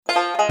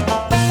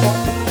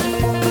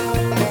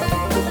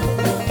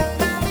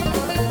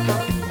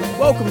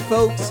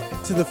folks,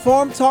 to the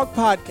Farm Talk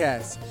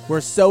Podcast, where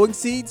sowing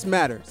seeds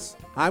matters.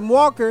 I'm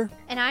Walker.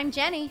 And I'm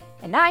Jenny.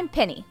 And I'm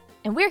Penny.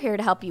 And we're here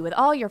to help you with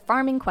all your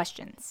farming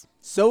questions.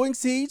 Sowing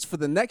seeds for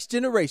the next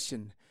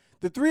generation.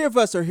 The three of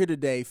us are here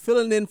today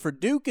filling in for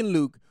Duke and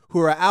Luke,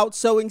 who are out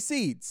sowing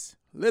seeds,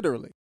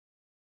 literally.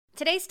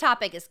 Today's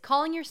topic is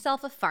calling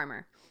yourself a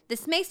farmer.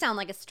 This may sound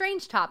like a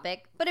strange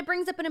topic, but it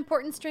brings up an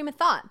important stream of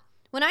thought.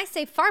 When I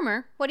say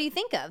farmer, what do you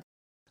think of?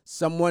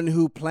 Someone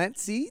who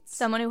plants seeds?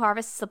 Someone who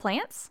harvests the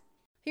plants?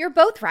 You're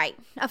both right.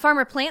 A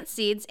farmer plants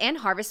seeds and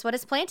harvests what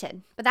is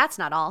planted. But that's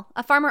not all.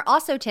 A farmer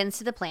also tends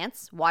to the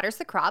plants, waters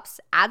the crops,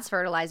 adds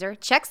fertilizer,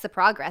 checks the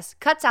progress,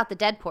 cuts out the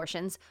dead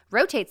portions,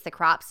 rotates the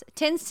crops,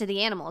 tends to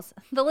the animals.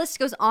 The list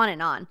goes on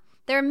and on.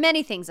 There are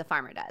many things a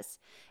farmer does.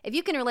 If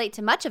you can relate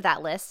to much of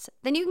that list,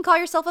 then you can call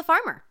yourself a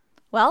farmer.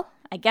 Well,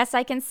 I guess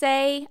I can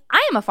say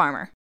I am a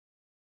farmer.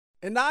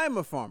 And I am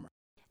a farmer.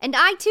 And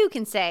I too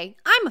can say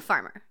I'm a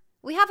farmer.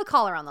 We have a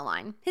caller on the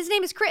line. His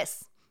name is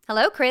Chris.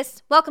 Hello,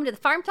 Chris. Welcome to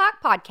the Farm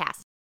Talk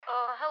Podcast.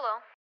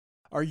 Hello.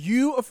 Are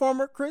you a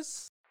farmer,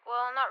 Chris?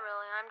 Well, not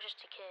really. I'm just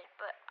a kid,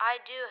 but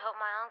I do help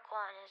my uncle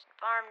on his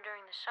farm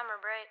during the summer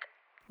break.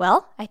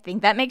 Well, I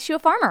think that makes you a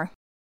farmer.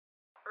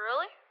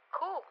 Really?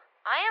 Cool.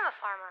 I am a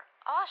farmer.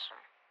 Awesome.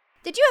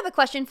 Did you have a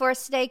question for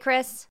us today,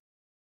 Chris?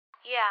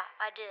 Yeah,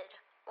 I did.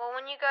 Well,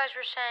 when you guys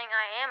were saying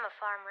I am a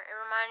farmer, it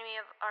reminded me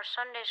of our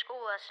Sunday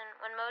school lesson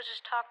when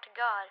Moses talked to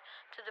God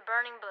through the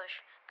burning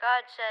bush.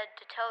 God said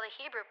to tell the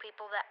Hebrew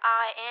people that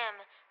I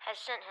am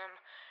has sent him.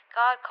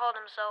 God called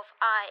himself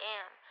I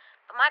am.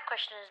 But my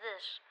question is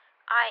this: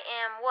 I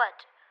am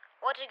what?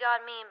 What did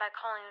God mean by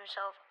calling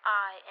himself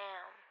I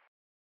am?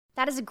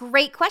 That is a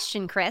great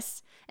question,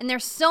 Chris. And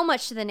there's so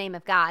much to the name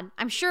of God.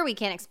 I'm sure we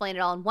can't explain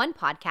it all in one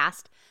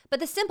podcast, but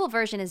the simple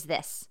version is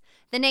this.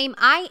 The name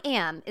I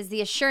am is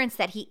the assurance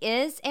that he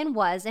is and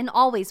was and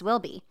always will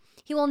be.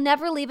 He will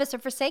never leave us or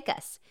forsake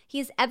us. He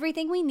is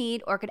everything we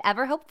need or could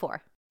ever hope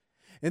for.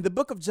 In the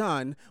book of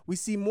John, we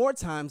see more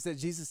times that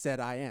Jesus said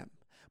I am,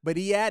 but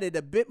he added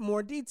a bit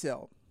more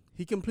detail.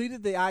 He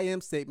completed the I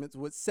am statements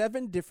with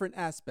 7 different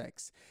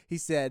aspects. He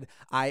said,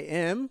 I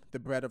am the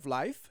bread of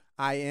life.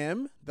 I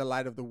am the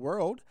light of the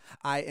world.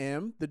 I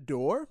am the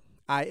door.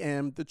 I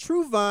am the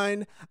true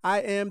vine. I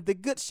am the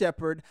good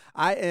shepherd.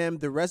 I am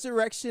the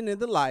resurrection and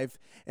the life.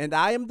 And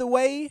I am the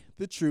way,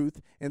 the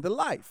truth, and the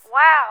life.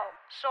 Wow.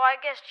 So I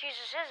guess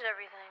Jesus is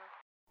everything.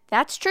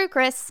 That's true,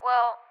 Chris.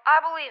 Well, I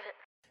believe it.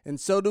 And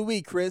so do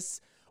we, Chris.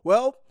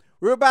 Well,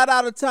 we're about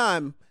out of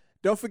time.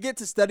 Don't forget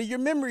to study your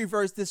memory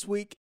verse this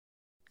week.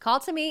 Call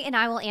to me and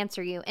I will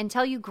answer you and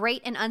tell you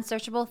great and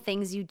unsearchable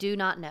things you do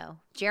not know.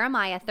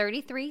 Jeremiah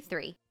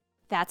 33:3.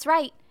 That's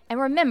right. And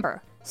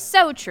remember,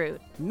 sow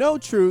truth. Know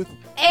truth.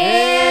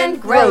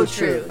 And grow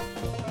truth.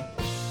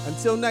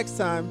 Until next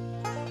time.